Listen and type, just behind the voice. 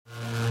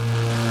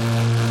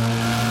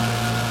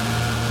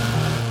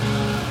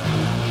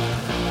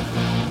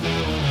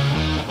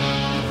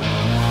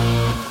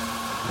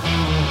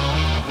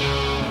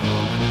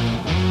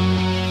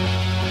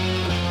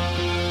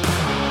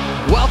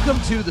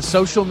to the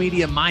Social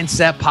Media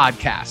Mindset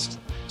Podcast.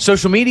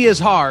 Social media is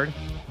hard,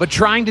 but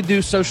trying to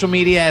do social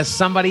media as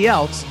somebody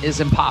else is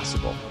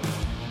impossible.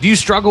 Do you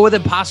struggle with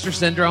imposter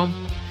syndrome?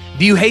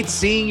 Do you hate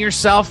seeing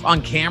yourself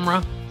on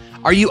camera?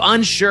 Are you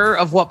unsure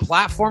of what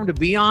platform to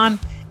be on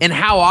and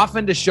how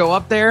often to show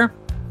up there?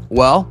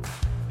 Well,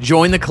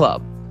 join the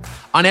club.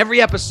 On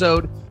every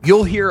episode,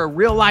 you'll hear a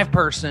real-life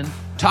person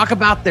talk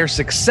about their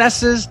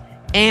successes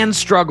and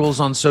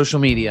struggles on social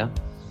media,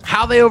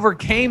 how they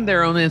overcame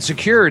their own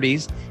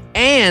insecurities,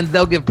 and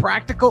they'll give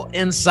practical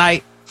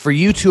insight for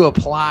you to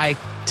apply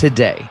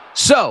today.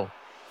 So,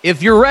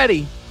 if you're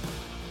ready,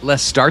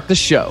 let's start the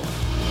show.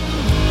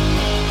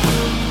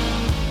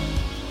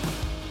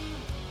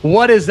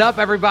 What is up,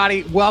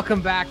 everybody?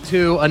 Welcome back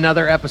to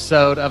another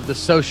episode of the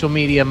Social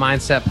Media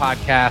Mindset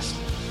Podcast.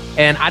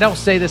 And I don't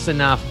say this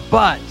enough,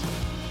 but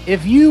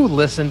if you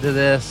listen to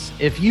this,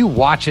 if you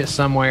watch it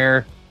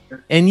somewhere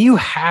and you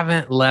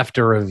haven't left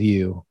a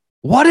review,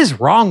 what is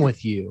wrong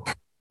with you?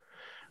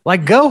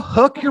 Like, go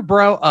hook your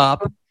bro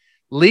up,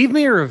 leave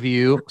me a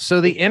review so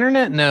the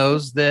internet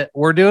knows that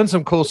we're doing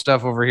some cool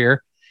stuff over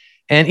here.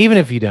 And even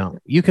if you don't,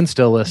 you can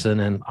still listen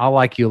and I'll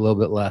like you a little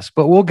bit less,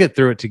 but we'll get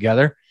through it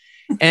together.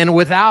 And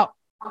without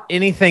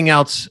anything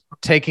else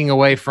taking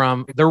away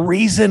from the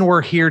reason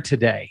we're here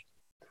today,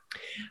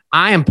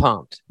 I am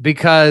pumped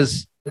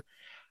because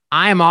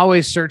I am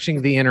always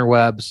searching the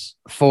interwebs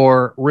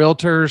for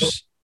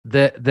realtors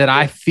that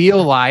I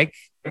feel like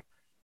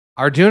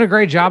are doing a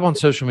great job on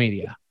social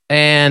media.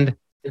 And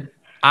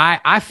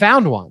I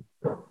found one.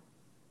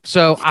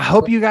 So I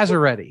hope you guys are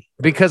ready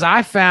because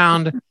I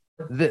found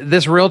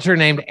this realtor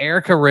named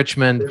Erica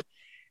Richmond,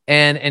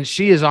 and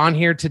she is on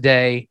here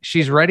today.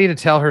 She's ready to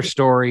tell her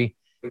story.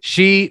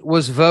 She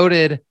was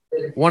voted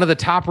one of the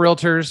top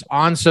realtors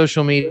on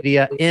social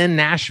media in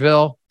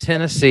Nashville,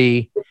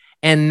 Tennessee.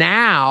 And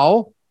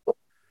now,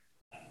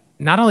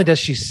 not only does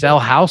she sell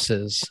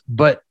houses,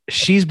 but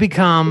she's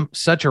become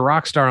such a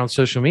rock star on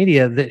social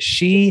media that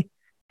she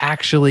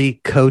actually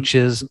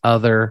coaches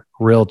other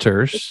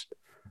realtors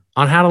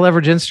on how to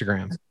leverage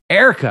Instagram.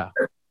 Erica,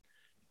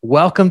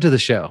 welcome to the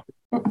show.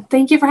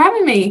 Thank you for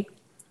having me.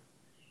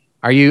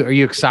 Are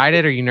you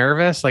excited? Are you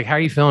nervous? Like, how are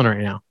you feeling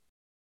right now?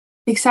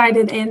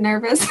 Excited and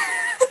nervous.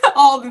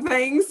 All the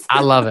things.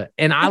 I love it.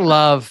 And I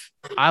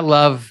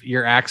love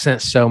your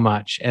accent so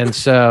much. And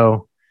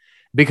so,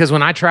 because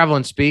when I travel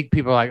and speak,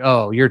 people are like,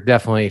 oh, you're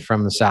definitely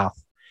from the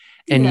South.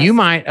 And Yes. you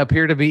might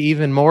appear to be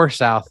even more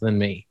South than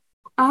me.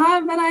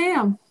 I bet I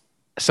am.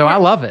 So I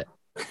love it.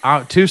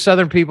 Two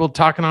Southern people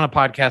talking on a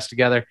podcast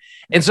together.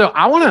 And so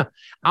I want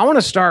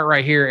to start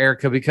right here,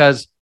 Erica,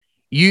 because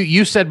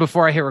you said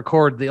before I hit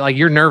record that, like,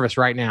 you're nervous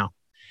right now.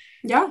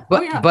 Yeah.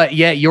 But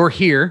yet you're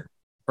here,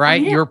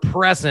 right? Yeah. You're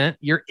present,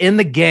 you're in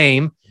the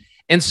game.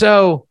 And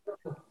so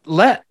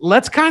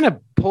let's kind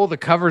of pull the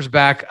covers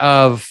back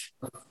of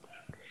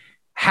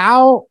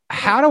how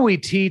do we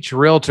teach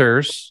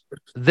realtors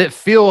that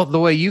feel the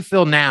way you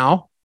feel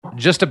now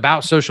just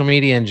about social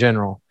media in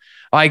general?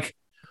 Like,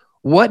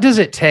 what does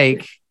it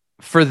take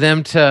for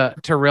them to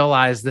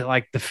realize that,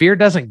 like, the fear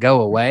doesn't go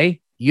away?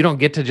 You don't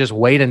get to just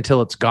wait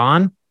until it's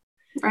gone.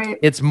 Right.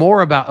 It's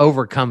more about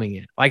overcoming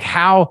it. Like,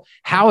 how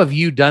have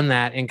you done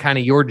that in kind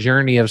of your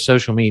journey of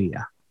social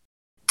media?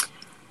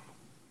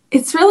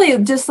 It's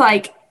really just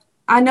like,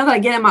 I know that I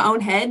get in my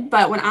own head,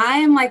 but when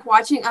I'm like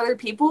watching other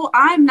people,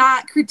 I'm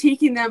not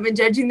critiquing them and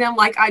judging them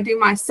like I do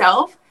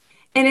myself.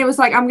 And it was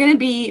like, I'm going to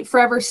be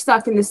forever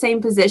stuck in the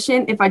same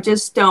position if I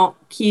just don't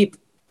keep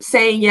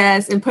saying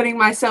yes and putting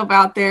myself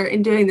out there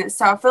and doing this.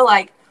 So I feel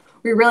like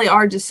we really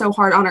are just so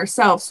hard on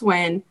ourselves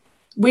when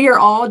we are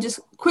all just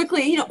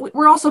quickly,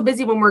 we're all so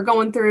busy when we're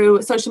going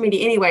through social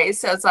media anyways.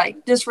 So it's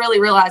like just really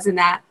realizing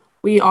that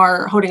we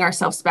are holding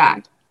ourselves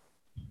back.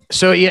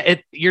 So yeah,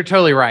 you're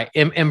totally right.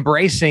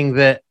 Embracing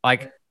that,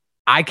 like,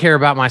 I care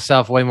about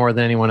myself way more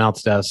than anyone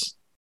else does.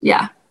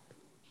 Yeah.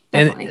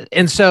 Definitely.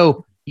 And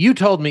so you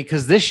told me,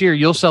 because this year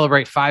you'll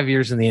celebrate 5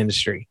 years in the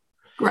industry.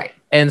 Right.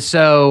 And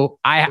so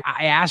I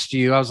asked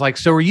you, I was like,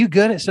 so were you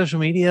good at social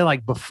media,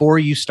 like, before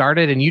you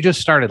started? And you just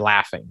started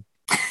laughing.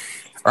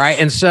 Right.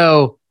 And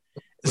so,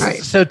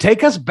 Right. So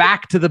take us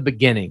back to the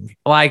beginning.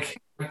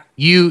 Like,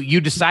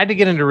 you decide to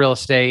get into real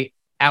estate.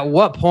 At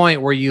what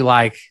point were you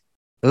like,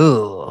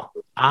 ooh,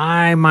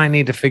 I might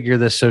need to figure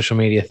this social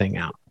media thing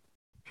out?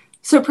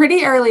 So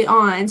pretty early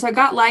on. So I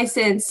got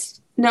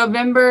licensed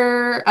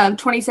November of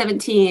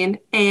 2017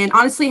 and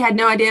honestly had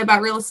no idea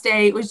about real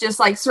estate. Was just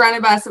like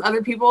surrounded by some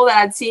other people that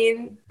I'd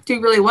seen do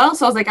really well.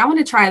 So I was like, I want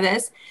to try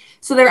this.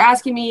 So they're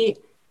asking me,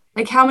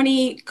 like, how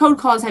many cold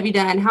calls have you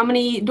done? How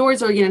many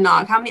doors are you going to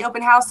knock? How many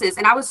open houses?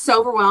 And I was so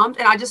overwhelmed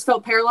and I just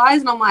felt paralyzed.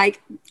 And I'm like,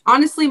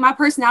 honestly, my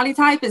personality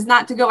type is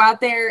not to go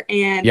out there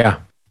and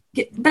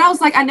but I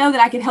was like, I know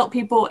that I could help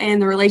people in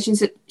the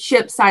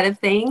relationship side of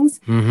things.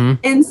 Mm-hmm.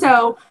 And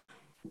so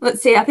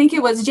let's see, I think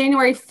it was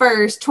January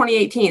 1st,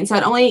 2018. So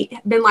I'd only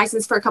been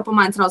licensed for a couple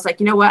months. And I was like,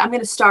 you know what? I'm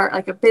going to start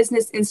like a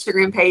business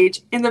Instagram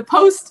page. In the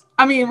post,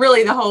 I mean,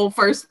 really the whole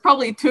first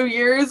probably 2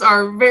 years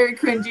are very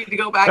cringy to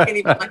go back and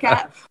even look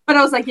at. But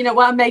I was like, you know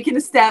what? I'm making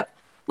a step.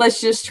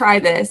 let's just try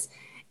this.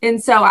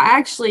 And so I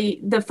actually,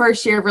 the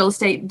first year of real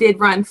estate, did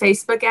run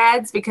Facebook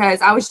ads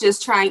because I was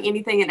just trying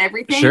anything and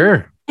everything.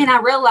 Sure. And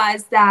I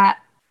realized that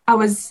I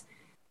was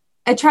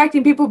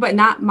attracting people, but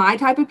not my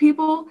type of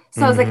people.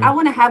 So I was like, I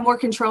want to have more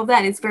control of that.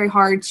 And it's very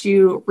hard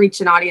to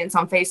reach an audience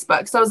on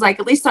Facebook. So I was like,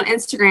 at least on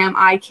Instagram,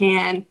 I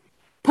can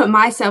put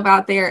myself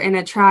out there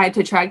and try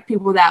to attract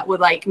people that would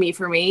like me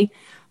for me.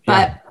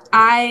 But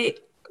I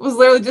was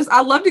literally just,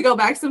 I love to go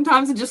back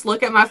sometimes and just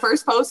look at my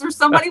first post, or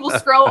somebody will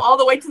scroll all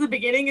the way to the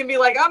beginning and be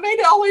like, I made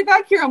it all the way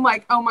back here. I'm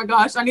like, oh my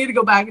gosh, I need to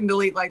go back and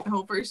delete like the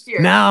whole first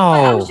year. No,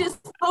 but I was just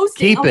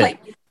posting. Keep I was it.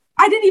 like,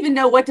 I didn't even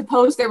know what to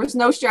post. There was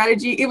no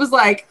strategy. It was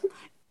like,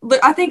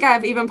 I think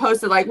I've even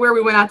posted like where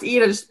we went out to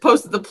eat. I just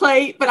posted the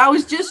plate, but I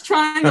was just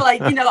trying to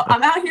like, you know,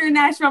 I'm out here in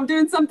Nashville, I'm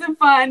doing something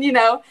fun, you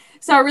know?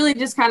 So I really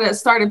just kind of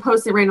started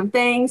posting random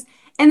things.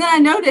 And then I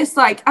noticed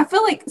like, I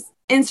feel like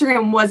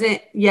Instagram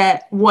wasn't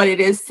yet what it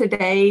is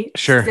today.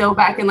 Sure. Still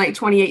back in like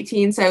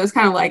 2018. So it was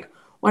kind of like,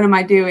 what am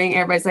I doing?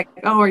 Everybody's like,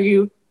 oh, are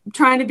you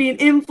trying to be an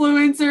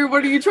influencer?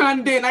 What are you trying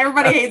to do? And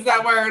everybody hates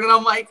that word. And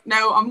I'm like,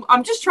 no,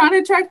 I'm just trying to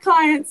attract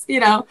clients, you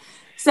know?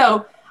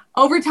 So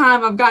over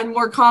time, I've gotten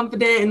more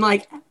confident and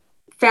like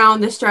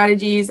found the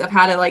strategies of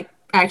how to like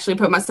actually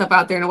put myself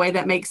out there in a way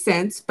that makes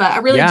sense. But I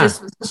really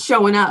just was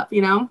showing up,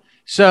 you know?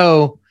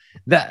 So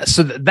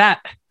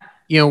that,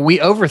 you know, we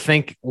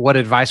overthink what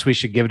advice we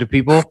should give to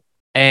people.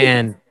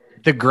 And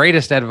the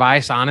greatest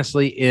advice,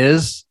 honestly,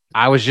 is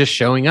I was just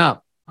showing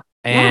up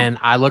and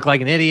I look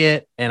like an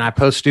idiot and I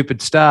post stupid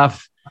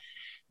stuff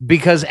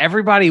because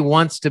everybody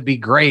wants to be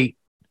great.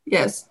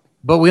 Yes.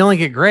 But we only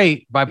get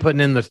great by putting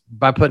in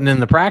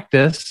the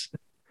practice.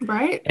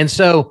 Right. And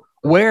so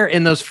where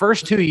in those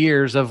first 2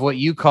 years of what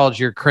you called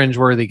your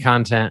cringeworthy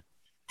content,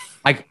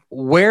 like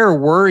where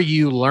were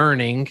you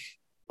learning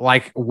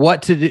like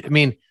what to do? I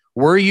mean,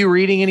 were you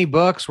reading any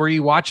books? Were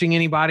you watching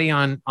anybody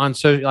on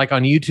like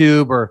on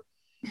YouTube, or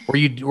were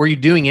you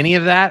doing any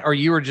of that? Or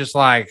you were just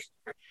like,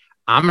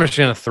 I'm just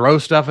going to throw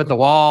stuff at the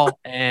wall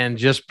and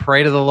just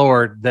pray to the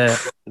Lord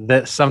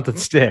that something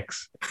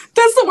sticks.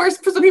 That's the worst.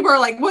 Because people are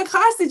like, what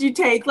class did you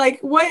take? Like,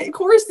 what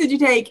course did you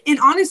take? And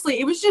honestly,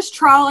 it was just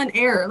trial and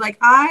error. Like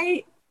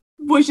I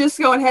was just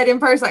going head in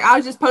first. Like I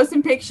was just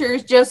posting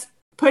pictures, just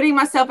putting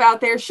myself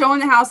out there, showing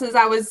the houses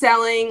I was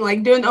selling,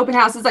 like doing the open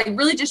houses, like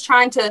really just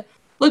trying to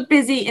look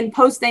busy and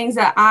post things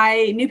that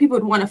I knew people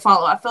would want to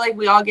follow. I feel like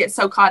we all get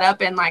so caught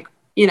up in like,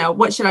 you know,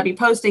 what should I be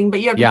posting?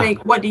 But you have to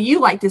think, what do you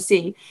like to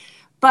see?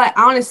 But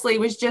honestly, it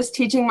was just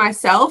teaching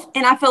myself.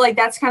 And I feel like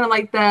that's kind of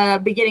like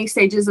the beginning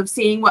stages of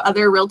seeing what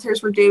other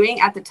realtors were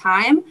doing at the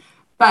time.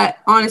 But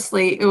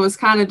honestly, it was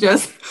kind of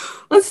just,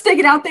 let's stick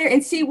it out there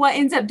and see what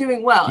ends up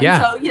doing well. Yeah.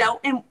 And so, you know,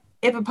 and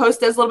if a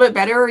post does a little bit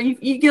better, or you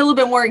get a little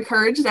bit more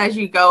encouraged as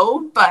you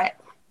go. But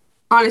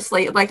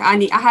honestly, like I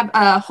have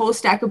a whole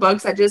stack of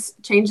books. I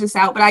just changed this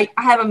out, but I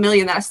have a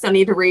million that I still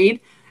need to read.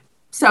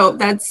 So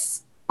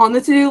that's on the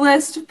to-do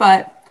list,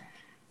 but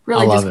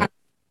really just kind of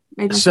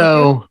made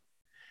myself do it.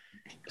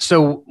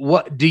 So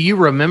what do you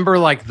remember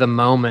like the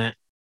moment,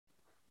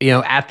 you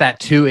know, at that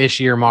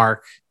 2-ish year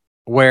mark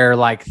where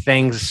like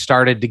things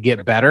started to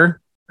get better?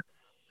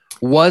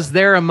 Was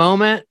there a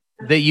moment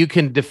that you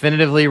can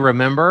definitively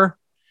remember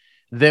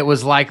that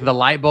was like the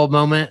light bulb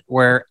moment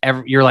where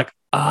you're like,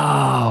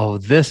 oh,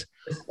 this,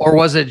 or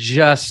was it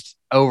just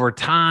over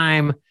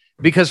time?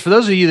 Because for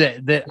those of you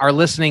that are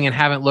listening and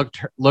haven't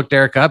looked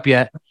Erica up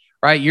yet,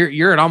 right?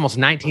 You're at almost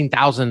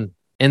 19,000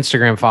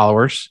 Instagram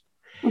followers.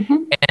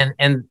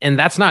 And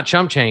that's not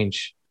chump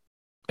change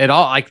at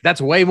all. Like that's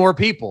way more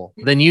people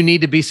than you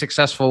need to be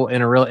successful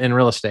in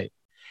real estate.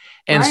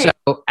 And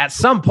so at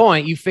some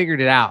point you figured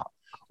it out.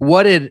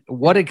 What did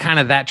kind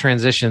of that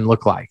transition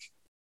look like?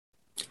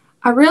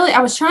 I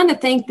was trying to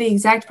think the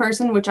exact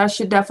person, which I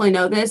should definitely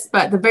know this,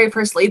 but the very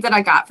first lead that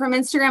I got from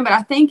Instagram, but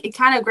I think it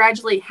kind of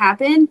gradually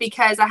happened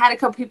because I had a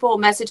couple people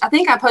message. I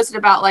think I posted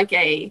about like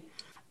a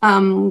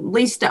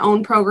lease to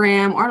own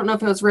program, or I don't know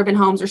if it was Ribbon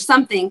Homes or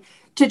something,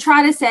 to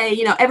try to say,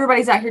 you know,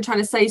 everybody's out here trying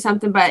to sell you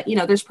something, but you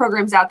know, there's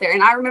programs out there.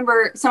 And I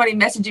remember somebody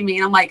messaging me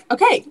and I'm like,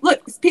 okay,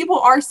 look, people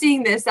are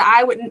seeing this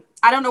that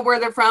I don't know where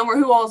they're from or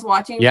who all is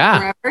watching.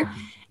 Yeah. Forever.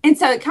 And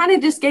so it kind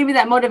of just gave me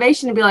that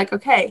motivation to be like,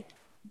 okay,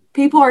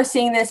 people are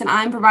seeing this and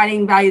I'm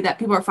providing value that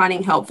people are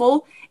finding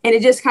helpful. And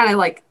it just kind of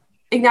like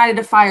ignited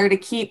a fire to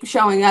keep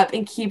showing up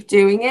and keep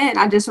doing it. And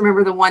I just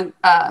remember the one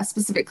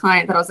specific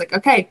client that I was like,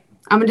 okay,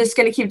 I'm just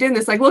going to keep doing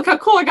this. Like, look how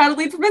cool I got a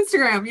lead from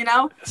Instagram, you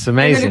know? It's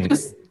amazing.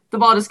 The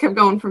ball just kept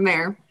going from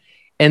there.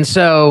 And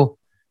so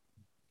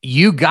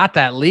you got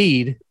that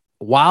lead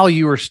while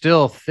you were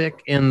still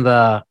thick in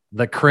the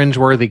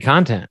cringeworthy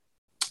content.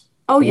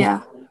 Oh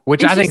yeah.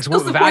 Which I think is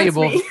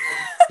valuable.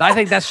 I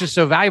think that's just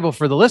so valuable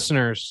for the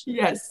listeners.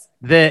 Yes.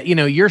 That, you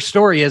know, your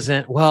story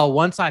isn't, well,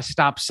 once I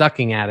stopped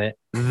sucking at it,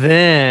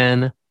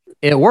 then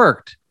it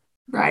worked.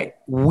 Right.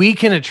 We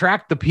can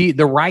attract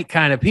the right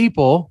kind of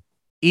people,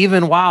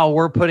 even while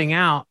we're putting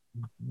out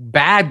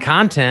bad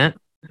content,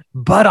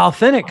 but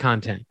authentic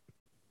content.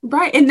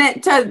 Right. And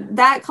that to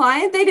that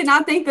client, they did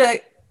not think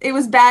that it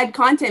was bad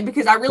content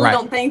because I really Right.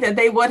 don't think that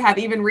they would have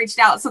even reached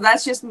out. So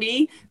that's just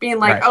me being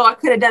like, Right. oh, I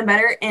could have done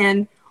better.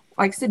 And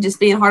like I said, just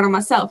being hard on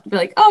myself to be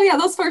like, oh yeah,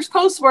 those first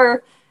posts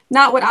were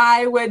not what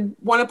I would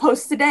want to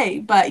post today.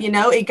 But, you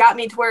know, it got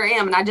me to where I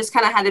am. And I just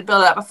kind of had to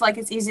build up. I feel like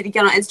it's easy to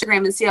get on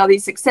Instagram and see all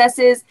these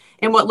successes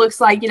and what looks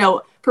like, you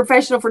know,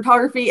 professional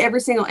photography, every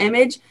single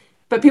image.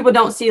 But people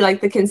don't see like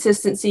the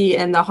consistency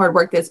and the hard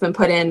work that's been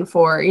put in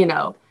for, you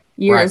know,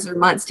 years or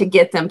months to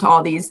get them to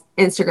all these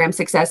Instagram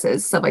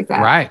successes, stuff like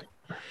that. Right.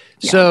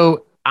 Yeah.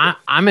 So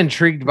I'm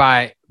intrigued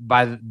by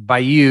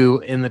you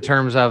in the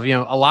terms of, you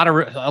know, a lot of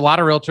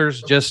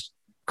realtors just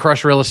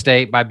crush real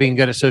estate by being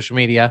good at social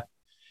media.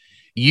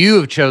 You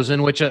have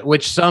chosen,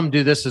 which some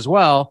do this as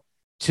well,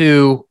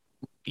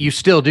 you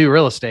still do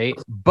real estate,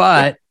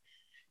 but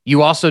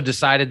you also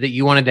decided that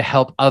you wanted to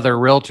help other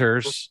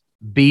realtors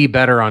be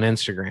better on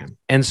Instagram.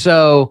 And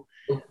so,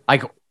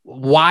 like,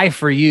 why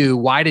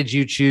did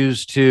you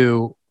choose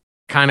to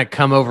kind of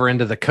come over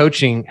into the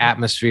coaching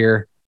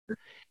atmosphere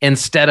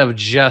instead of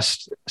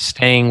just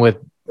staying with,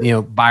 you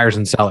know, buyers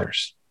and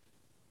sellers?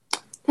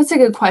 That's a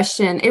good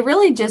question. It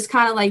really just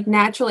kind of like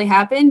naturally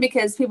happened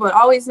because people would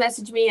always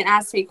message me and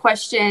ask me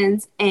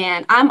questions,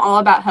 and I'm all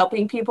about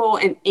helping people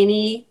in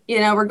any, you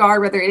know,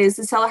 regard, whether it is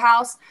to sell a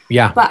house.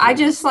 Yeah. But I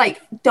just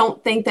like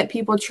don't think that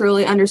people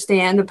truly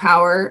understand the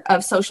power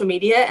of social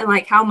media and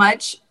like how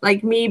much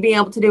like me being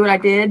able to do what I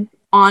did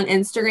on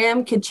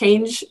Instagram could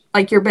change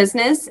like your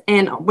business,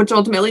 and which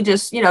ultimately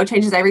just, you know,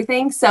 changes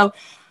everything. So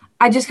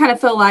I just kind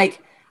of feel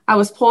like I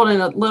was pulled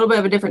in a little bit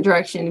of a different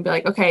direction and be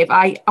like, okay, if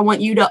I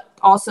want you to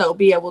also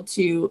be able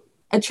to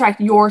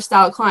attract your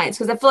style of clients.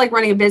 Because I feel like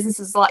running a business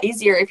is a lot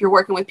easier if you're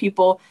working with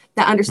people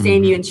that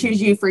understand you and choose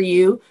you for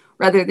you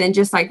rather than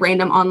just like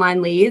random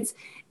online leads.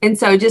 And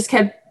so it just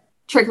kept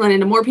trickling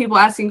into more people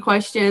asking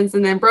questions,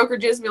 and then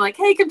brokerages be like,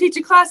 hey, come teach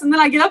a class. And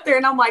then I get up there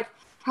and I'm like,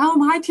 how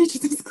am I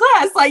teaching this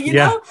class? Like, you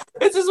know,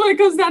 it's just what it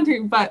comes down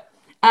to. But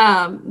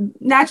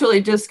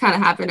naturally just kind of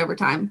happened over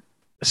time.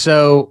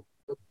 So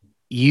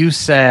you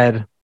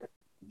said,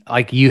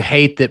 like, you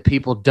hate that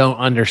people don't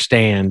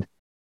understand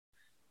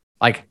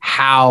like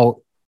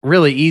how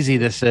really easy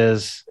this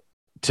is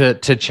to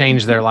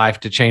change their life,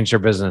 to change their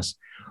business.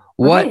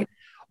 What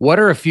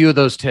are a few of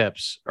those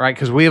tips, right?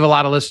 Because we have a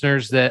lot of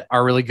listeners that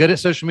are really good at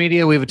social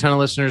media. We have a ton of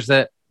listeners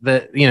that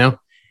you know,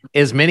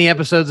 as many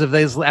episodes of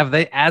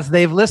as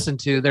they've listened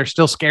to, they're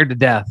still scared to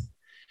death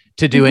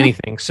to do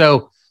anything.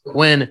 So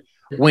when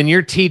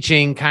you're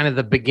teaching kind of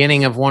the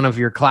beginning of one of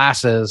your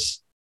classes,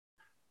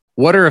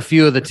 what are a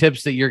few of the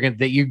tips that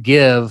you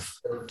give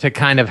to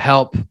kind of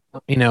help,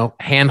 you know,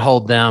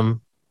 handhold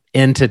them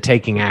into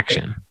taking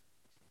action?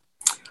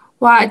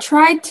 Well, I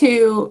tried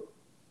to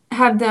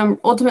have them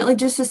ultimately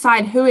just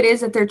decide who it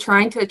is that they're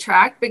trying to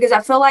attract, because I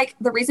feel like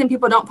the reason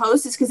people don't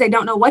post is because they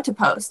don't know what to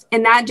post.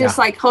 And that just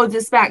like holds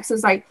us back. So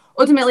it's like,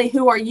 ultimately,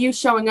 who are you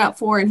showing up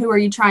for and who are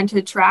you trying to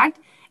attract?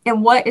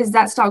 And what is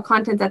that style of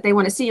content that they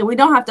want to see? And we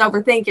don't have to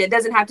overthink it. It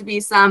doesn't have to be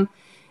some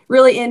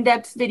really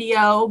in-depth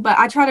video, but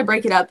I try to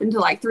break it up into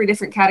like 3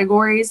 different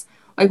categories,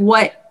 like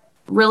what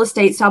real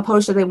estate style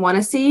post do they want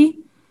to see,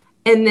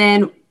 and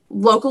then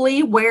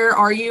locally, where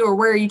are you or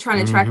where are you trying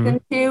to attract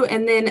them to,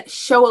 and then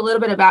show a little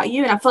bit about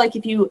you. And I feel like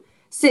if you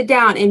sit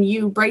down and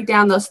you break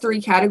down those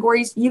 3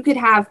 categories, you could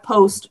have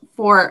post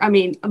for, I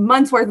mean, a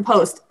month's worth of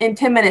post in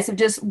 10 minutes of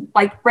just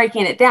like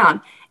breaking it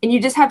down. And you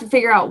just have to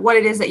figure out what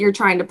it is that you're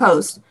trying to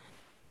post.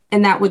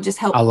 And that would just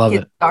help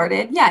get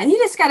started. Yeah. And you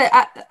just got to,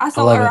 I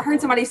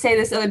heard somebody say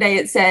this the other day.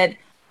 It said,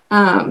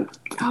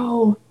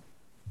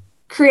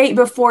 create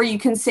before you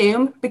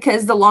consume,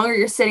 because the longer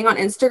you're sitting on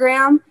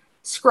Instagram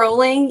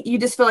scrolling, you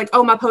just feel like,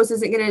 oh, my post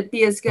isn't going to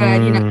be as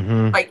good. You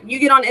know, like you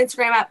get on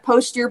Instagram app,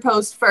 post your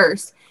post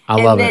first.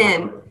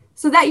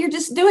 So that you're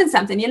just doing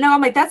something, you know,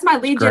 I'm like, that's my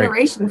lead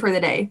generation for the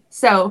day.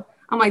 So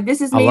I'm like,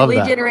 this is me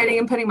lead generating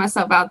and putting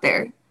myself out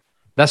there.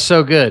 That's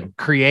so good.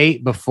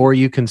 Create before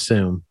you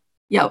consume.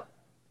 Yep.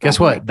 Guess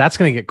what? That's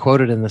going to get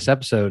quoted in this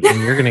episode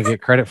and you're going to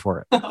get credit for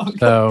it.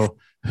 So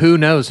who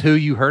knows who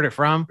you heard it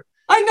from?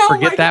 I know.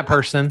 Forget that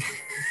person.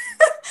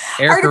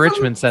 Erica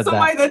Richmond said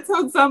somebody that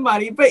told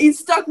somebody, but he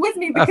stuck with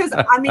me because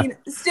I mean,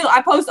 still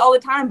I post all the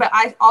time, but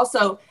I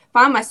also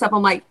find myself,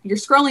 I'm like, you're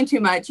scrolling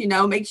too much, you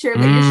know, make sure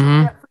that you're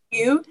showing up for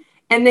you,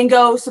 and then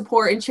go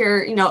support and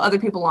cheer, you know, other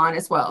people on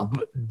as well.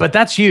 But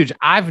that's huge.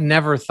 I've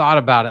never thought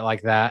about it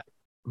like that.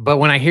 But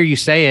when I hear you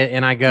say it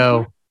and I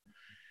go,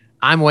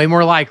 I'm way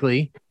more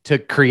likely to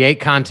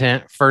create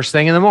content first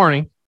thing in the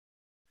morning,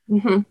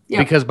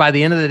 because by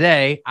the end of the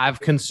day, I've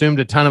consumed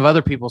a ton of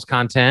other people's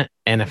content.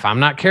 And if I'm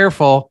not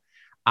careful,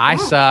 I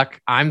suck.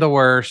 I'm the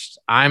worst.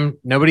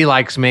 Nobody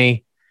likes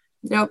me.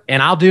 Yep.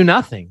 And I'll do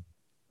nothing.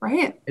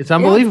 Right. It's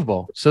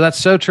unbelievable. So that's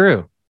so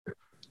true.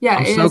 Yeah.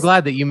 I'm so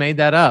glad that you made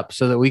that up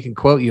so that we can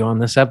quote you on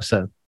this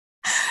episode.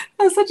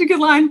 That's such a good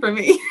line for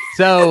me.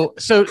 So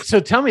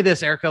tell me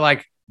this, Erica,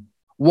 like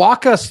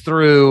walk us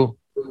through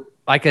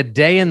like a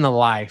day in the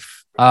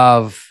life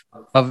of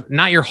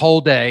not your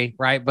whole day,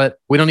 right? But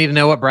we don't need to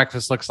know what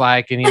breakfast looks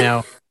like and, you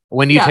know,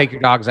 when you take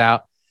your dogs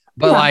out.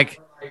 But like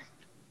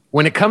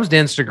when it comes to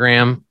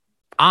Instagram,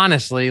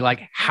 honestly,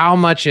 like how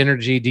much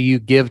energy do you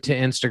give to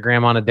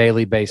Instagram on a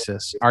daily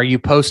basis? Are you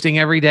posting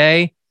every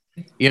day?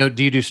 You know,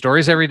 do you do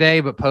stories every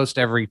day, but post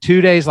every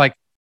 2 days? Like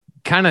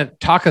kind of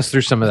talk us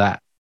through some of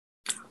that.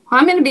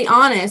 I'm going to be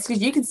honest,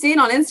 because you can see it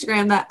on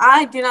Instagram that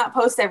I do not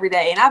post every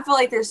day. And I feel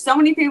like there's so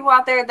many people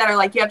out there that are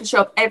like, you have to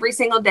show up every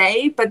single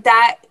day, but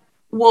that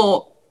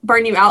will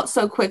burn you out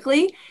so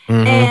quickly.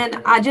 Mm-hmm.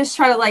 And I just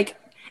try to like,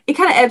 it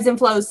kind of ebbs and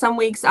flows. Some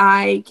weeks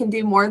I can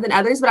do more than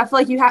others, but I feel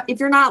like if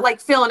you're not like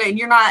feeling it and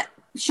you're not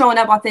showing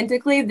up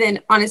authentically,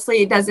 then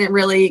honestly, it doesn't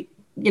really,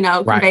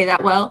 convey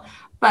that well.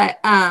 But,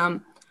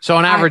 so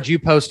on average, you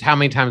post how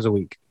many times a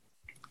week?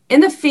 In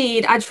the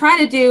feed, I try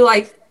to do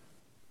like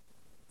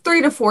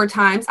 3 to 4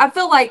 times. I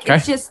feel like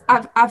it's just,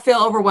 I feel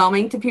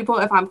overwhelming to people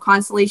if I'm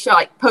constantly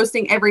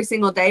posting every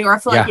single day, or I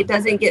feel like it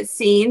doesn't get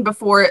seen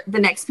before the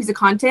next piece of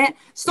content.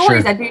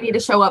 Stories, I do need to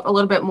show up a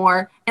little bit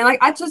more. And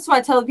like, I just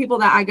want to tell the people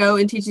that I go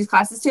and teach these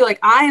classes to, like,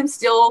 I am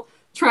still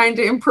trying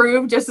to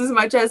improve just as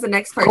much as the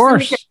next person. Of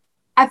course.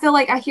 I feel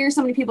like I hear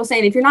so many people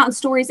saying, if you're not in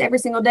stories every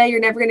single day, you're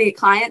never going to get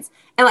clients.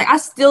 And like, I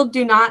still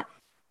do not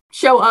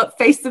show up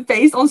face to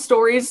face on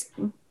stories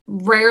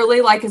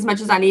rarely, like as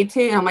much as I need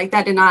to. And I'm like,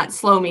 that did not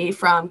slow me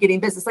from getting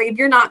business. Like if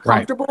you're not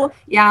comfortable,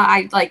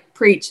 I like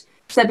preach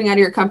stepping out of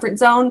your comfort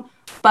zone,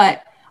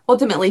 but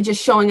ultimately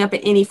just showing up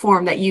in any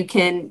form that you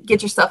can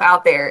get yourself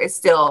out there is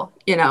still,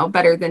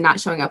 better than not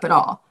showing up at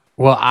all.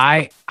 Well,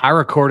 I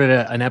recorded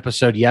an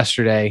episode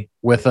yesterday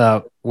with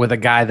a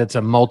guy that's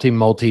a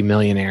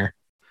multi-millionaire.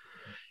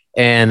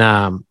 And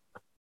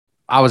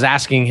I was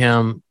asking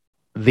him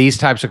these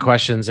types of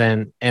questions,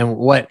 and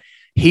what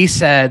he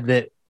said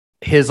that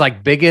his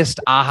like biggest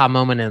aha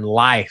moment in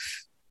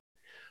life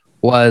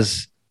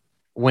was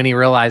when he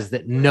realized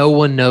that no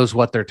one knows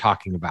what they're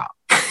talking about.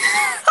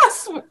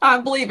 I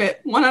believe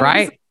it. 100%.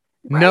 Right?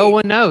 No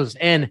one knows.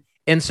 And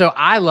so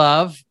I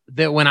love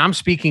that when I'm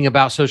speaking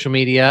about social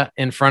media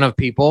in front of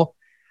people,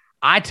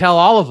 I tell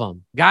all of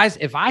them, guys,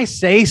 if I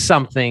say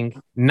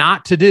something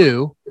not to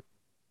do,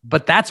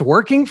 but that's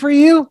working for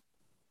you,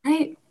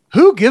 right?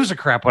 Who gives a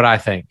crap what I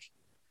think?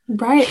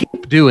 Right.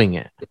 Keep doing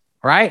it.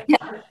 Right.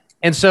 Yeah.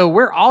 And so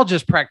we're all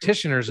just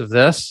practitioners of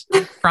this,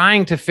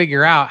 trying to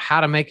figure out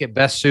how to make it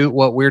best suit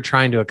what we're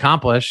trying to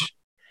accomplish.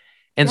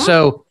 And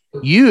so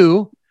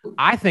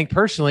I think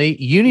personally,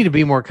 you need to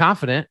be more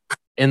confident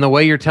in the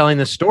way you're telling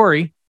the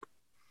story.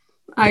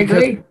 I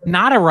agree.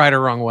 Not a right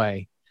or wrong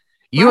way.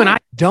 You and I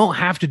don't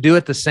have to do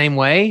it the same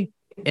way,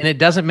 and it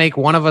doesn't make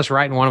one of us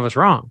right and one of us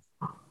wrong.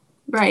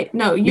 Right.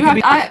 No, you have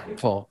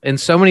to be in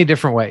so many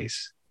different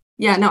ways.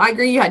 Yeah, no, I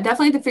agree. You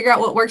definitely have to figure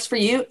out what works for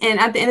you. And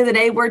at the end of the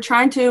day, we're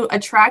trying to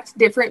attract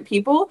different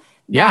people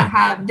that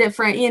have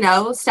different,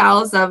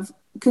 styles of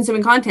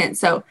consuming content.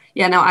 So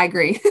yeah, no, I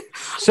agree.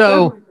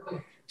 So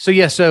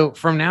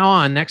from now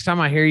on, next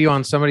time I hear you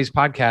on somebody's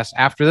podcast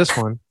after this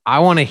one, I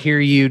want to hear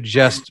you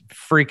just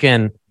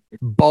freaking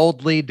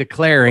boldly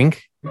declaring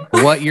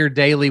what your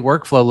daily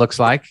workflow looks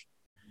like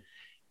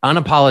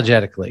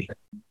unapologetically.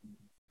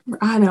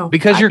 I know.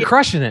 Because you're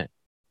crushing it.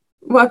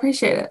 Well, I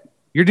appreciate it.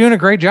 You're doing a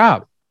great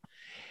job.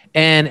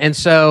 And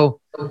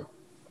so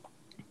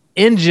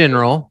in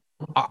general,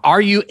 are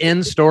you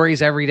in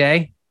stories every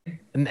day?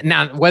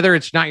 Now, whether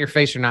it's not your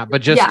face or not,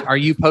 but just are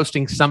you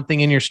posting something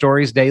in your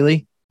stories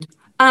daily?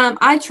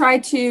 I try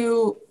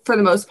to, for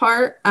the most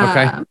part.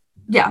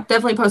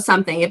 Definitely post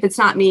something. If it's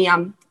not me,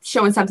 I'm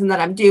showing something that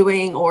I'm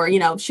doing, or,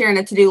 sharing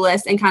a to-do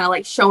list and kind of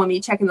like showing me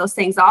checking those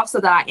things off so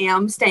that I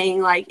am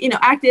staying like,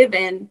 active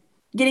and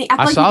getting,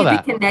 I feel like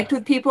you can connect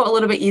with people a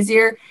little bit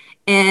easier.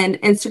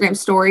 And Instagram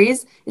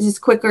stories is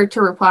just quicker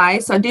to reply.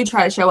 So I do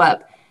try to show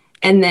up.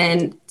 And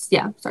then,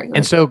 sorry.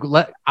 And so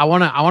I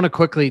want to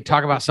quickly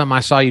talk about something I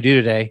saw you do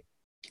today.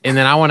 And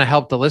then I want to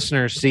help the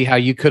listeners see how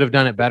you could have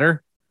done it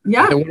better.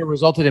 Yeah. It would have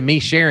resulted in me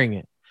sharing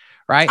it.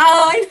 Right.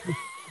 Oh,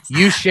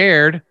 you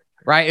shared,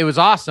 right? It was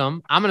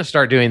awesome. I'm going to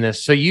start doing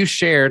this. So you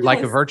shared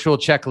like a virtual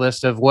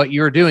checklist of what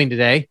you were doing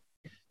today.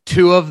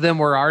 2 of them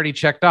were already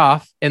checked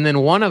off. And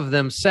then one of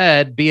them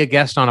said, be a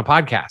guest on a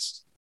podcast.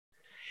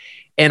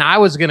 And I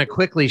was going to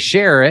quickly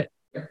share it,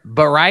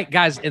 but right,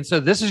 guys. And so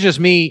this is just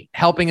me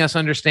helping us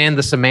understand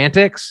the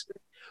semantics,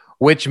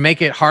 which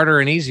make it harder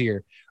and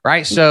easier.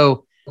 Right.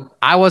 So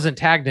I wasn't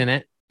tagged in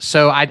it.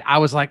 So I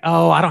was like,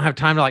 oh, I don't have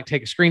time to like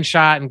take a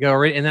screenshot and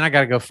go, and then I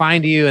got to go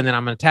find you. And then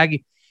I'm going to tag you.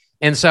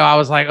 And so I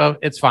was like, oh,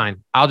 it's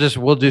fine.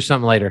 We'll do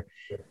something later.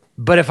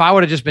 But if I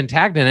would have just been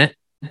tagged in it,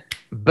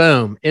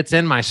 boom, it's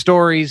in my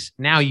stories.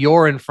 Now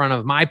you're in front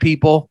of my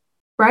people.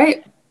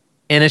 Right.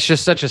 And it's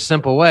just such a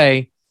simple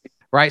way.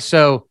 Right.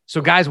 So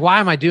guys,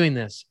 why am I doing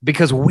this?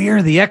 Because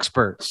we're the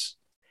experts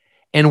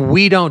and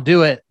we don't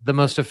do it the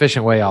most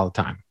efficient way all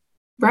the time.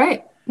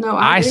 Right. No,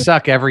 I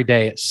suck every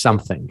day at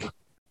something.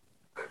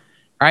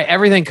 Right.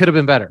 Everything could have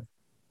been better.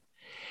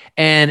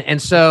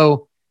 And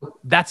so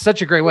that's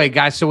such a great way,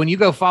 guys. So when you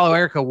go follow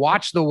Erica,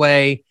 watch the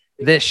way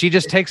that she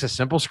just takes a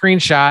simple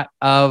screenshot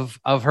of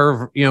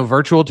her,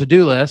 virtual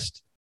to-do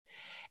list.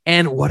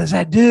 And what does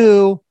that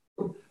do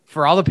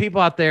for all the people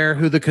out there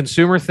who the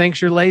consumer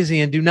thinks you're lazy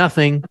and do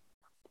nothing?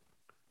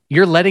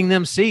 you're letting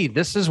them see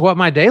this is what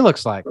my day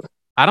looks like.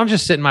 I don't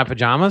just sit in my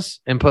pajamas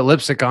and put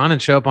lipstick on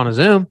and show up on a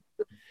Zoom.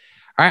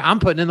 All right,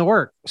 I'm putting in the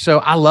work. So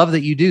I love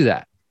that you do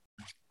that.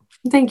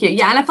 Thank you.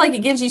 Yeah, and I feel like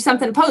it gives you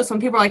something to post when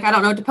people are like, I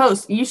don't know what to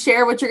post. You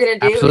share what you're going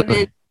to do Absolutely.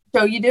 and then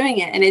show you doing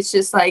it. And it's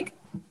just like,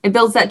 it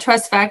builds that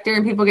trust factor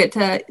and people get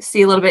to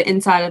see a little bit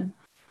inside of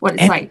what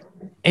it's like.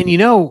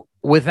 And,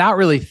 without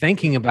really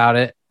thinking about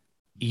it,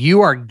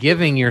 you are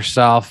giving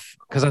yourself,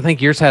 because I think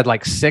yours had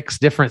like 6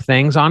 different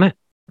things on it.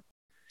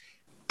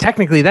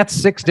 Technically, that's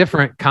 6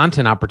 different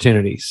content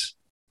opportunities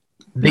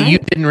that you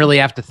didn't really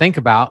have to think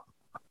about,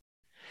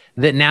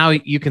 that now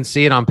you can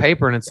see it on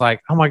paper and it's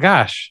like, oh my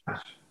gosh,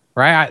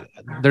 right?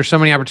 There's so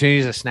many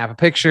opportunities to snap a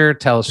picture,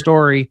 tell a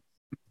story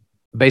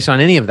based on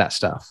any of that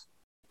stuff.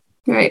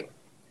 Right.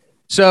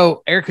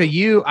 So Erica,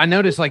 I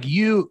noticed like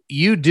you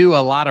do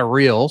a lot of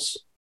reels,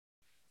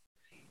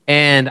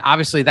 and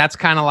obviously that's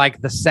kind of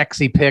like the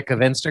sexy pick of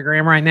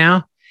Instagram right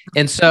now.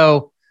 And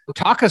so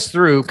talk us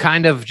through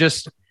kind of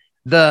just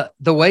the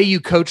way you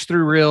coach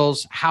through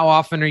reels. How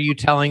often are you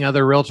telling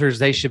other realtors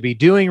they should be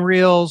doing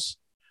reels?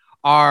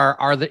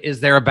 Is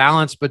there a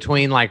balance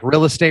between like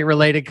real estate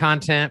related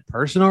content,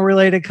 personal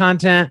related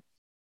content?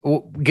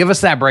 Give us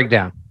that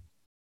breakdown.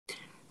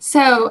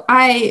 So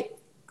I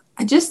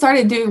just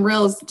started doing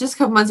reels just a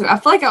couple months ago. I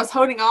feel like I was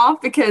holding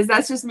off because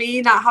that's just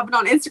me not hopping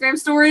on Instagram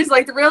stories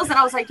like the reels. And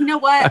I was like, you know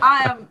what?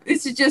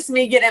 This is just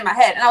me getting in my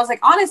head. And I was like,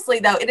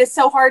 honestly though, it is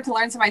so hard to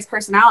learn somebody's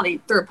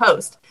personality through a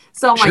post.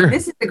 So I'm like,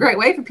 this is a great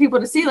way for people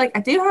to see, like, I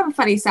do have a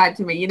funny side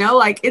to me,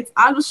 like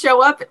I will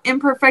show up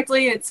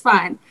imperfectly and it's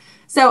fine.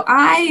 So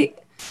I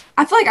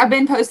feel like I've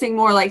been posting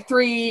more like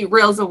 3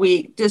 reels a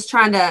week, just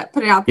trying to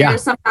put it out there. Yeah.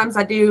 Sometimes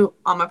I do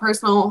on my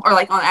personal or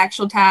like on the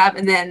actual tab,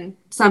 and then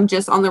some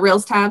just on the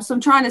reels tab. So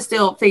I'm trying to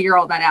still figure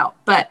all that out.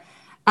 But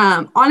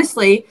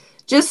honestly,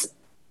 just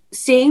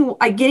seeing,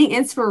 like, getting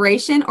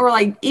inspiration, or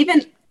like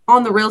even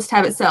on the reels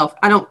tab itself,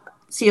 I don't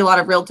see a lot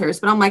of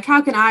realtors, but I'm like,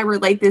 how can I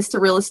relate this to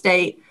real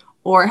estate,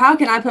 or how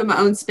can I put my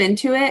own spin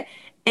to it?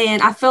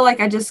 And I feel like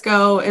I just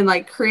go in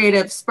like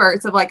creative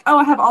spurts of like, oh,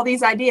 I have all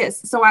these ideas.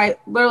 So I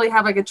literally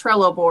have like a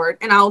Trello board,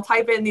 and I'll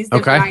type in these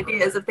different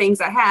ideas of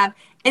things I have,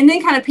 and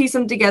then kind of piece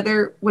them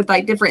together with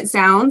like different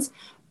sounds.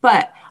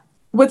 But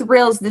with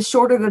reels, the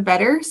shorter the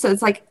better. So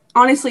it's like,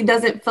 honestly,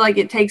 doesn't feel like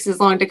it takes as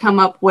long to come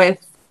up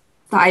with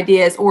the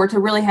ideas or to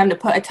really having to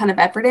put a ton of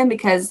effort in,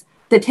 because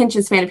the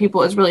attention span of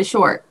people is really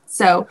short.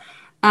 So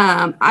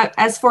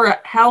as for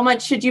how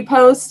much should you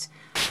post,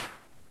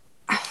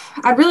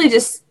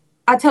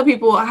 I tell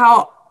people,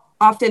 how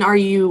often are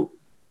you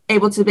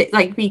able to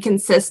be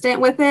consistent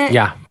with it?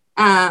 Yeah.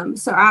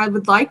 So I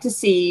would like to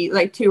see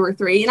like 2 or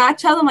 3. And I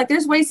tell them, like,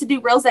 there's ways to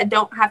do reels that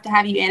don't have to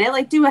have you in it.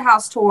 Like, do a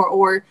house tour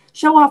or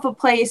show off a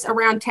place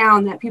around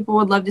town that people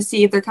would love to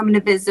see if they're coming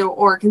to visit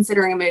or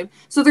considering a move.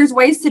 So there's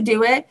ways to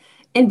do it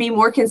and be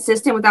more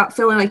consistent without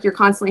feeling like you're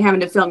constantly having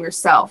to film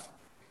yourself.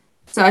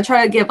 So I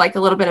try to give like a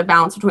little bit of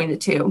balance between the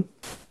two.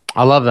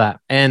 I love that.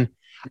 And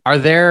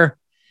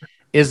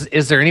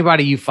is there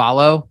anybody you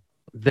follow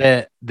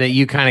that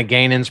you kind of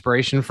gain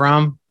inspiration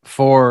from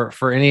for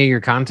any of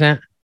your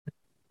content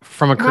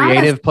from a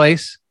creative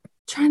place?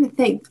 Trying to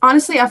think.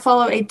 Honestly, I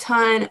follow a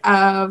ton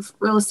of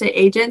real estate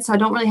agents, so I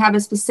don't really have a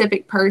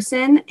specific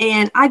person.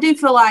 And I do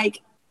feel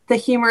like the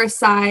humorous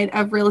side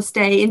of real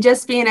estate and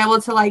just being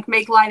able to like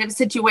make light of a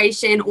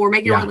situation or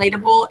make it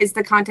relatable is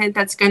the content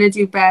that's going to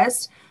do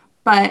best.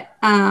 But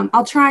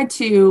I'll try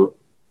to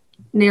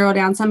narrow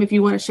down some if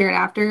you want to share it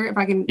after, if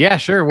I can. Yeah,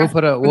 sure.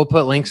 We'll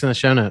put links in the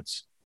show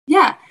notes.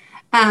 Yeah.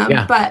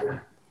 But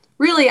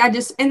really and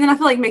then I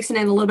feel like mixing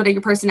in a little bit of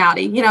your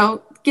personality,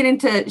 getting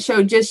to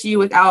show just you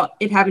without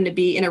it having to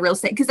be in a real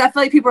estate. Cause I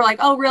feel like people are like,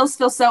 oh, reels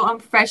feel so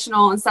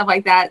unprofessional and stuff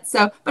like that.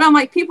 So, but I'm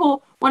like,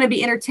 people want to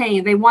be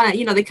entertained. They want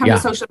to, they come to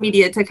social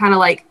media to kind of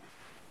like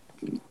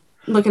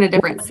look at a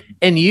difference.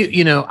 And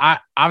I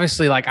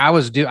obviously, like, I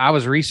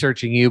was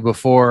researching you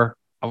before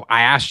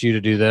I asked you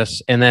to do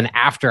this. And then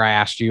after I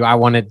asked you, I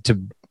wanted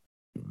to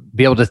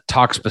be able to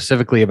talk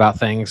specifically about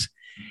things.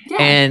 Yeah.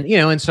 And,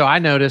 and so I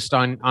noticed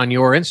on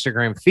your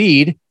Instagram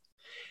feed,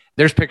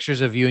 there's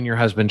pictures of you and your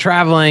husband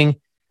traveling.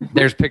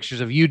 There's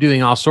pictures of you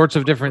doing all sorts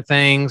of different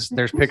things.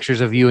 There's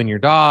pictures of you and your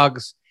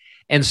dogs.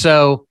 And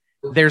so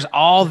there's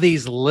all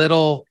these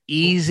little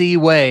easy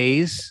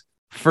ways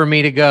for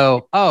me to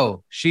go,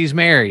 oh, she's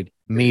married.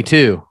 Me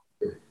too.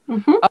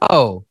 Mm-hmm.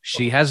 Oh,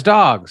 she has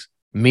dogs.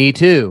 Me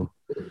too.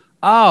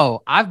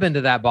 Oh, I've been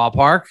to that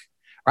ballpark.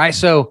 Right.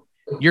 So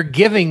you're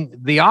giving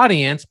the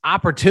audience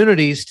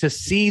opportunities to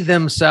see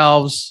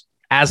themselves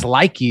as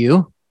like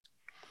you,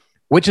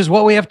 which is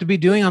what we have to be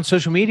doing on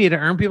social media to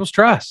earn people's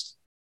trust.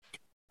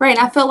 Right.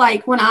 I feel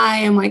like when I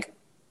am like,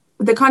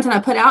 the content I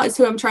put out is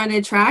who I'm trying to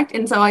attract.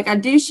 And so like, I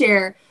do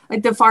share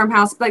like the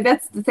farmhouse, like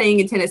that's the thing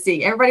in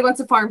Tennessee. Everybody wants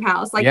a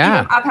farmhouse. Like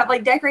I've had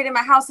like decorated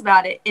my house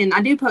about it. And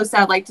I do post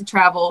that I'd like to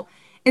travel.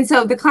 And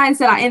so the clients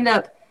that I end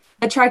up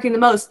attracting the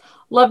most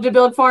love to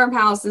build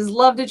farmhouses,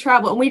 love to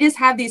travel. And we just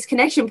have these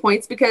connection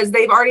points because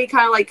they've already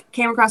kind of like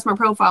came across my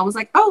profile and was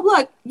like, oh,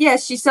 look,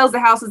 yes, she sells the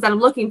houses that I'm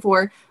looking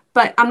for.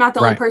 but I'm not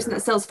the only person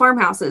that sells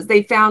farmhouses.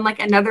 They found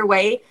like another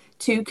way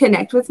to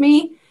connect with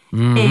me.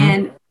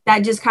 And that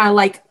just kind of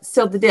like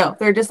sealed the deal.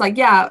 They're just like,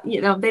 yeah,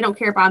 you know, they don't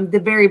care if I'm the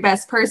very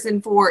best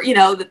person for, you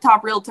know, the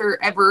top realtor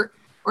ever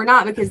or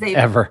not, because they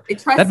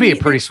trust That'd be me.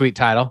 a pretty sweet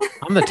title.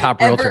 I'm the top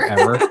realtor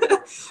ever.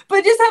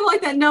 But just have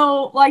like that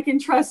no like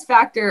and trust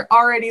factor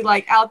already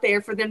like out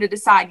there for them to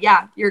decide,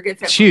 yeah, you're a good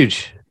fit. It's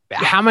huge.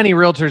 How many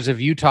realtors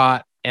have you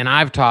taught and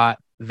I've taught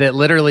that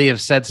literally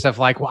have said stuff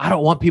like, well, I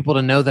don't want people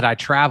to know that I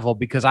travel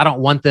because I don't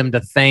want them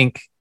to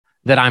think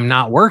that I'm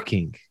not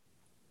working.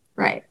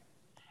 Right.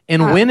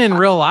 And when in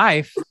real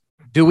life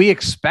do we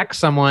expect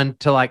someone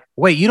to like,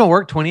 wait, you don't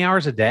work 20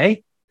 hours a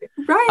day?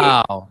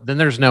 Right. Oh, then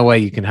there's no way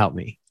you can help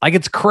me. Like,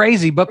 it's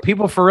crazy, but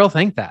people for real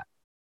think that.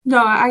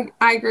 No, I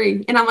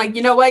agree. And I'm like,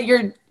 you know what?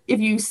 If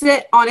you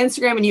sit on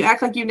Instagram and you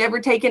act like you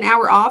never take an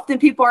hour off, then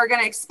people are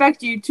going to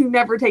expect you to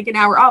never take an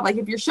hour off. Like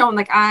if you're showing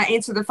like I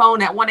answer the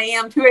phone at 1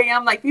 a.m., 2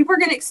 a.m., like people are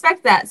going to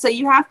expect that. So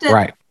you have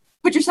to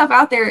put yourself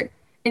out there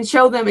and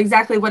show them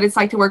exactly what it's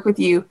like to work with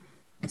you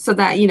so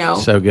that, you know.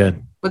 So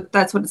good. But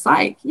that's what it's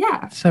like.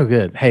 Yeah. So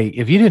good. Hey,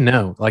 if you didn't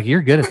know, like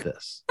you're good at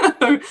this.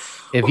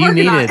 If you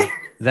needed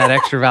that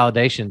extra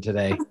validation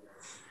today,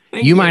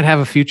 you might have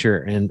a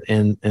future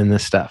in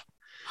this stuff.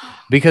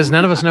 Because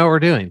none of us know what we're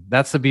doing.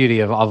 That's the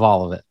beauty of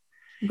all of it.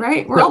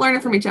 Right. We're all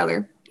learning from each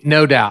other.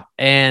 No doubt.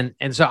 And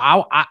so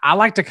I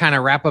like to kind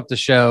of wrap up the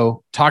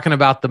show talking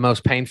about the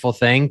most painful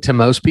thing to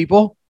most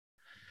people,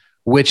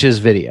 which is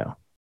video.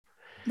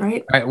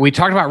 Right. We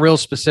talked about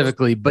Reels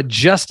specifically, but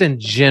just in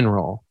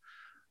general,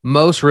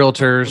 most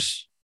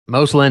realtors,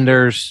 most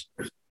lenders,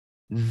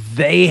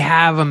 they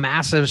have a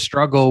massive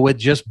struggle with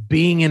just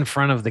being in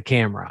front of the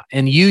camera.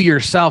 And you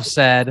yourself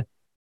said,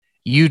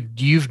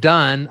 you've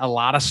done a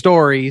lot of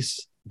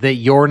stories that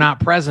you're not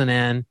present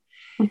in.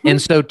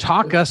 And so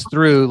talk us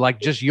through like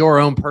just your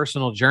own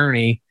personal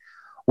journey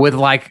with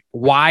like,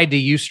 why do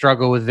you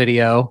struggle with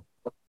video?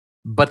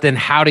 But then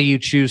how do you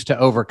choose to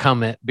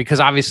overcome it? Because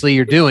obviously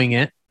you're doing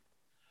it,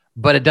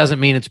 but it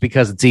doesn't mean it's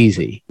because it's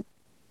easy.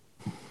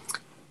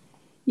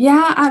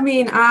 Yeah. I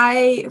mean,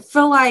 I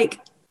feel like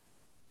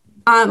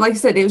I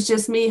said, it was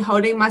just me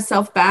holding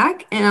myself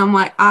back. And I'm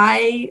like,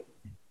 I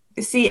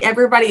see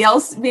everybody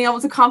else being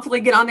able to confidently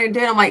get on there and do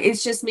it. I'm like,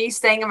 it's just me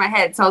staying in my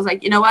head. So I was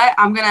like, you know what?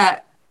 I'm going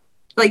to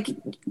like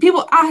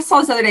people. I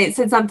saw this other day. It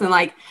said something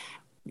like,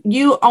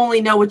 you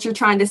only know what you're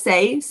trying to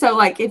say. So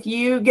like, if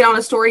you get on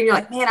a story and you're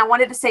like, man, I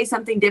wanted to say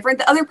something different,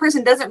 the other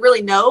person doesn't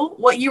really know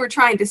what you were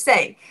trying to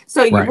say.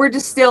 So we're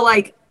just still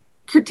like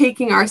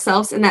critiquing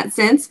ourselves in that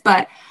sense.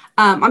 But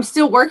I'm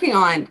still working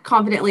on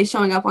confidently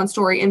showing up on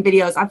story and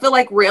videos. I feel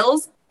like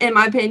Reels, in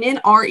my opinion,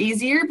 are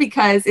easier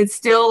because it's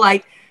still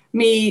like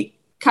me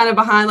kind of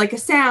behind like a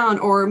sound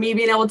or me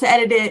being able to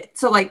edit it.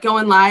 So like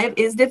going live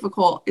is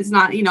difficult. It's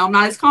not, you know, I'm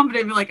not as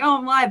confident. Be like, oh,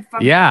 I'm live. If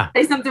I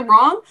say something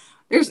wrong,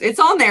 it's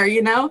on there,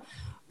 you know.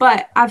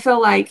 But I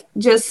feel like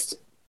just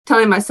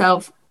telling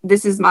myself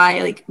this is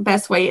my like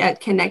best way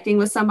at connecting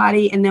with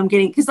somebody and them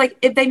getting, because like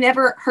if they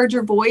never heard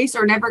your voice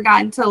or never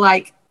gotten to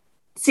like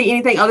see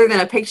anything other than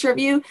a picture of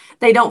you,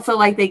 they don't feel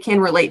like they can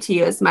relate to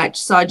you as much.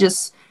 So I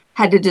just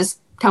had to just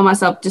tell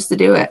myself just to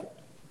do it.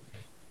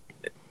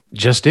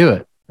 Just do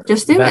it.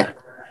 Just do it.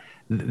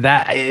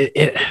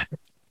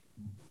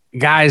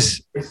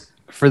 Guys,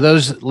 for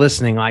those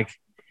listening, like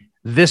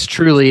this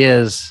truly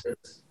is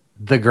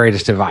the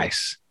greatest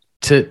advice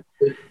to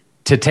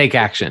take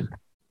action.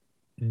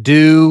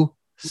 Do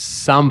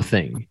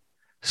something.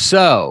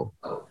 So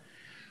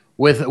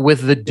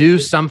with the do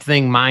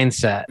something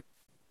mindset,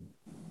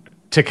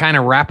 to kind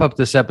of wrap up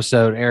this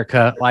episode,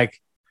 Erica,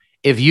 like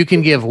if you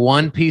can give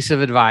one piece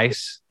of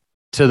advice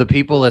to the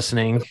people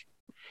listening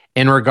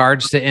in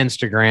regards to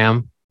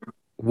Instagram,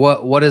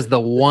 what is the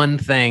one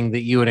thing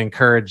that you would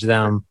encourage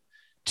them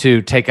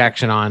to take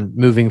action on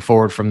moving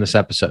forward from this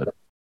episode?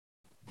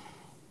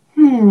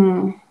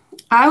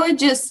 I would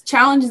just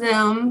challenge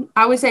them.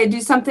 I would say do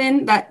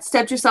something that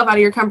steps yourself out of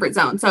your comfort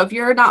zone. So if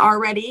you're not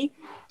already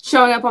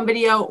showing up on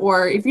video,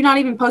 or if you're not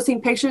even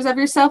posting pictures of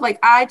yourself, like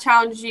I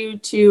challenge you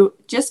to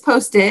just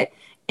post it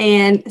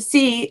and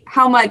see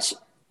how much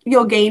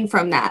you'll gain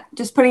from that.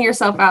 Just putting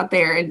yourself out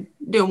there and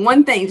doing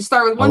one thing. Just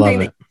start with one thing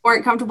that you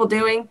weren't comfortable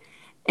doing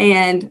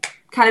and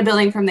kind of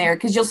building from there,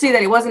 because you'll see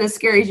that it wasn't as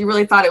scary as you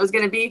really thought it was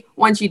going to be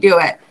once you do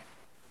it.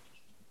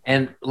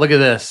 And look at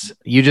this.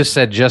 You just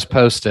said just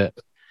post it.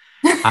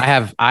 I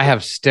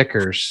have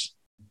stickers.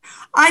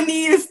 I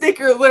need a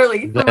sticker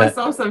literally for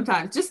myself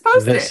sometimes. Just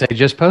post it. Say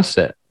just post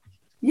it.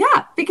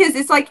 Yeah, because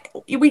it's like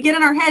we get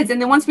in our heads,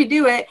 and then once we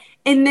do it,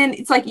 and then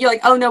it's like you're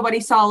like, oh, nobody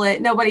saw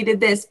it, nobody did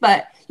this,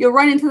 but you'll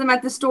run into them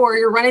at the store,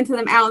 you'll run into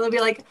them out, and they'll be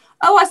like,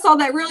 oh, I saw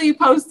that reel you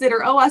posted,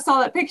 or oh, I saw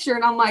that picture,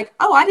 and I'm like,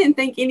 oh, I didn't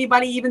think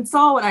anybody even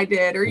saw what I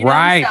did, or you know,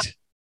 right.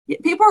 So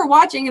people are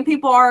watching, and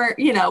people are,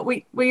 you know,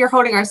 we are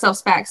holding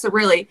ourselves back. So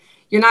really,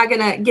 you're not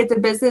gonna get the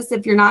business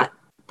if you're not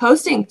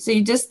posting. So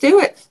you just do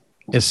it.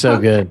 It's so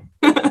good.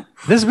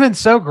 This has been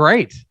so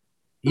great.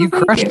 You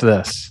crushed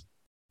this.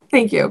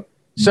 Thank you.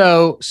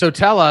 So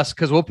tell us,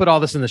 because we'll put all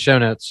this in the show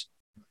notes.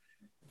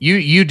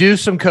 You do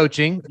some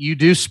coaching, you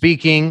do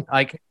speaking.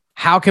 Like,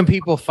 how can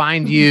people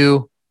find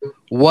you?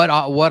 What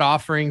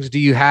offerings do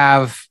you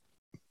have?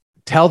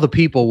 Tell the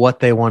people what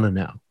they want to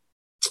know.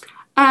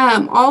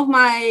 All of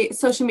my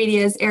social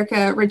media is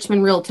Erica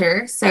Richmond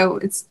Realtor. So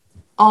it's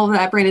all of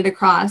that branded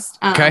across.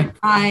 Okay.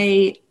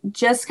 I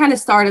just kind of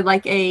started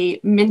like a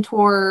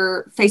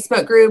mentor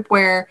Facebook group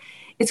where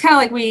it's kind of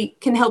like we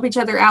can help each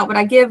other out, but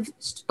I give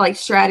like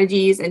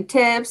strategies and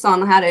tips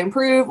on how to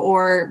improve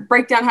or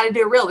break down how to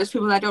do a reel. There's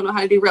people that don't know how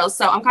to do reels.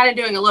 So I'm kind of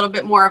doing a little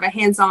bit more of a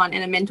hands-on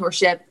and a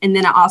mentorship. And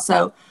then I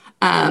also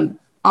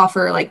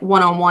offer like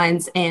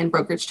one-on-ones and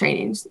brokerage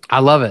trainings. I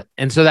love it.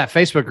 And so that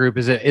Facebook group,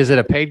 is it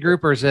a paid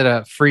group or is it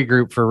a free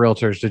group for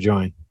realtors to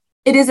join?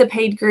 It is a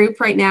paid group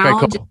right now.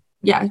 Okay,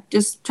 cool.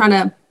 Just trying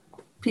to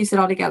piece it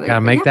all together.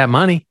 Gotta make that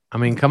money. I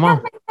mean, come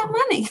on. Make that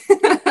money.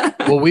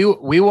 Well,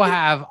 we will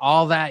have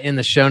all that in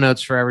the show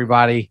notes for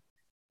everybody.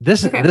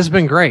 This has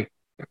been great.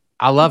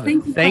 I love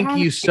it. Thank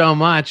you so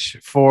much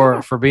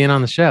for being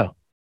on the show.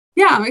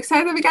 Yeah, I'm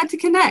excited that we got to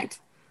connect.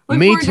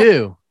 Me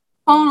too.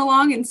 Following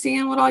along and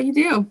seeing what all you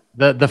do.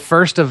 The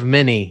first of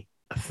many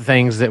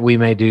things that we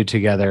may do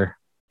together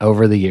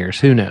over the years.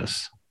 Who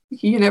knows?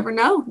 You never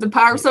know. The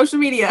power of social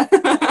media.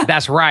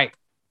 That's right.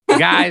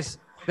 Guys,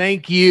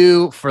 thank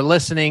you for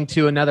listening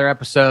to another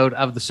episode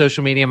of the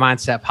Social Media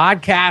Mindset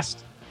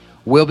Podcast.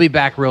 We'll be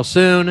back real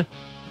soon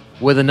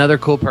with another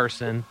cool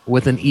person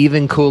with an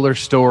even cooler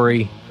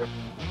story.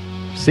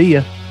 See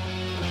ya.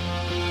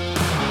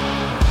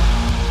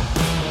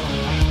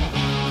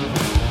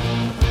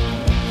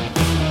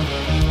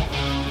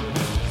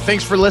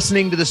 Thanks for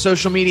listening to the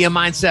Social Media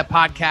Mindset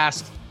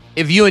Podcast.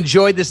 If you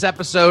enjoyed this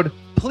episode,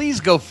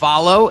 please go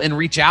follow and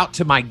reach out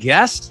to my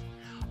guest.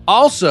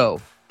 Also,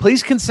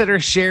 please consider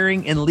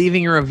sharing and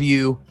leaving a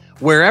review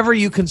wherever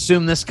you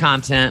consume this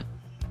content,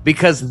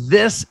 because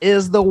this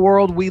is the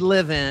world we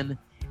live in,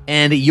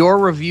 and your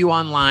review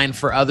online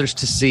for others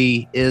to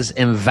see is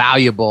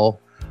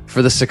invaluable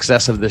for the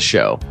success of this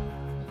show.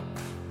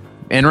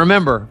 And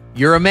remember,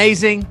 you're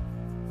amazing.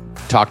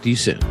 Talk to you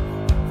soon.